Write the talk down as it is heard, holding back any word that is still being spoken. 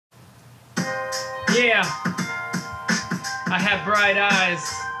Yeah, I have bright eyes.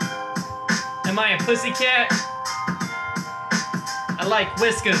 Am I a pussycat? I like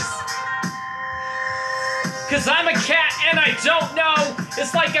whiskers. Cause I'm a cat and I don't know.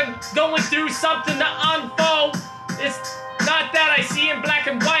 It's like I'm going through something to unfold. It's not that I see in black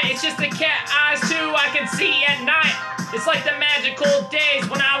and white. It's just the cat eyes too I can see at night. It's like the magical days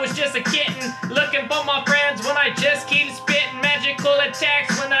when I was just a kitten, looking for my friends when I just keep spitting magical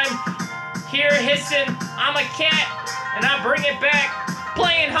attacks when I'm here hissing. I'm a cat and I bring it back.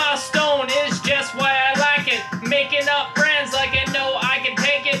 Playing Hearthstone is just why I like it. Making up friends like I know I can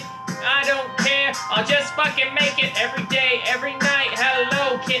take it. I don't care, I'll just fucking make it every day, every night.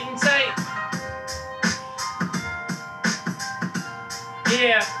 Hello, kitten tight.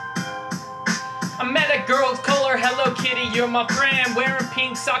 Yeah. I met a girl color, Hello Kitty, you're my friend. Wearing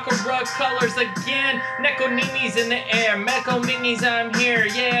pink Sakura colors again. Nekomimi's in the air, Nekomimi's I'm here,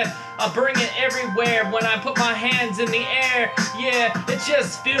 yeah. I bring it everywhere when I put my hands in the air. Yeah, it's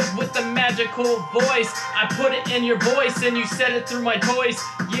just filled with the magical voice. I put it in your voice and you said it through my toys.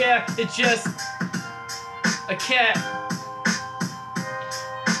 Yeah, it's just a cat.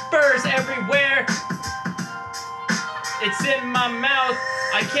 Furs everywhere. It's in my mouth.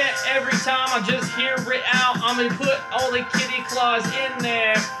 I can't every time I just hear it out. I'm gonna put all the kitty claws in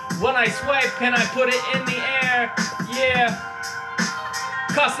there. When I swipe and I put it in the air. Yeah.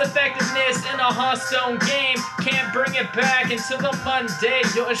 Cost effectiveness in a Hearthstone game. Can't bring it back until the Monday.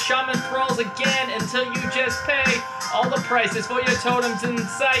 You're a shaman thralls again until you just pay all the prices for your totems in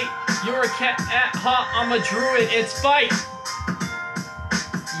sight. You're a cat at heart, I'm a druid, it's fight.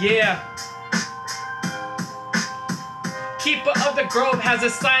 Yeah. Keeper of the Grove has a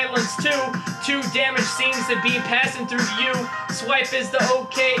silence too. 2 damage seems to be passing through you. Swipe is the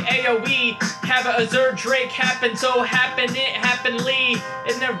OK AoE. Have a Azure Drake happen, so happen it happenly.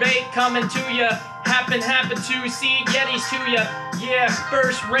 Innervate coming to ya. Happen to see Yetis to ya. Yeah,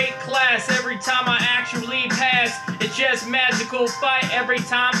 first rate class every time I actually pass. It's just magical fight every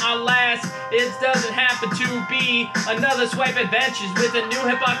time I last. It doesn't happen to be another swipe adventures with a new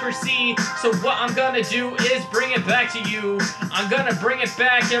hypocrisy. So what I'm gonna do is bring it back to you. I'm gonna bring it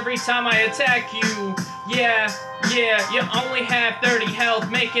back every time I attack you. Yeah, you only have 30 health,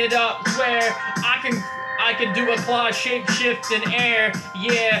 make it up, swear. I can do a claw shape shift in air.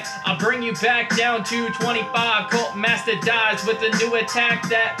 Yeah, I'll bring you back down to 25. Cult Master dies with a new attack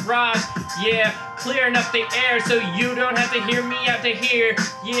that thrives. Yeah, clearing up the air so you don't have to hear me have to hear.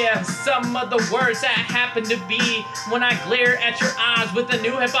 Yeah, some of the words that happen to be when I glare at your eyes with a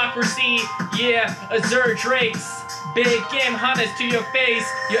new hypocrisy. Yeah, Azure Drakes, big game hunters to your face.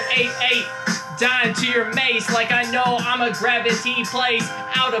 You're 8-8. Dying to your mace like I know I'm a gravity place.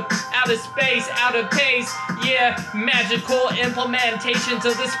 Out of space, out of pace. Yeah, magical implementations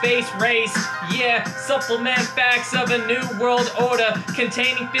of the space race. Yeah, supplement facts of a new world order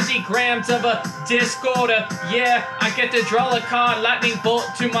containing 50 grams of a disorder. Yeah, I get to draw a card, lightning bolt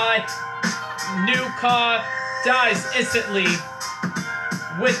to my new card. Dies instantly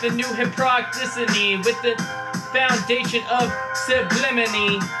with the new hypocrisy, with the foundation of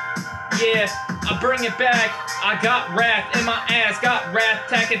sublimity. Yeah, I bring it back. I got wrath in my ass. Got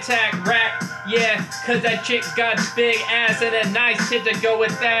wrath, attack, rat. Yeah, cause that chick got big ass and a nice tit to go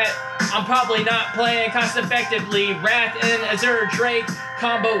with that. I'm probably not playing cost effectively. Wrath and Azure Drake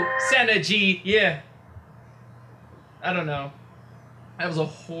combo synergy. Yeah. I don't know. That was a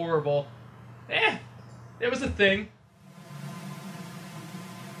horrible. It was a thing.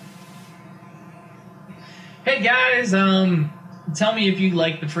 Hey guys, tell me if you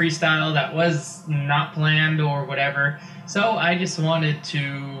like the freestyle that was not planned or whatever. So I just wanted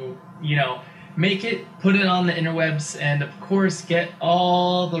to, make it, put it on the interwebs, and of course get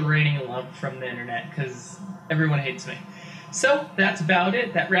all the raining love from the internet, because everyone hates me. So that's about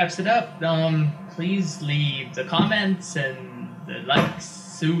it. That wraps it up. Please leave the comments and the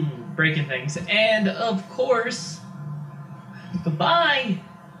likes, breaking things. And of course, goodbye.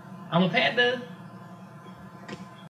 I'm a panda.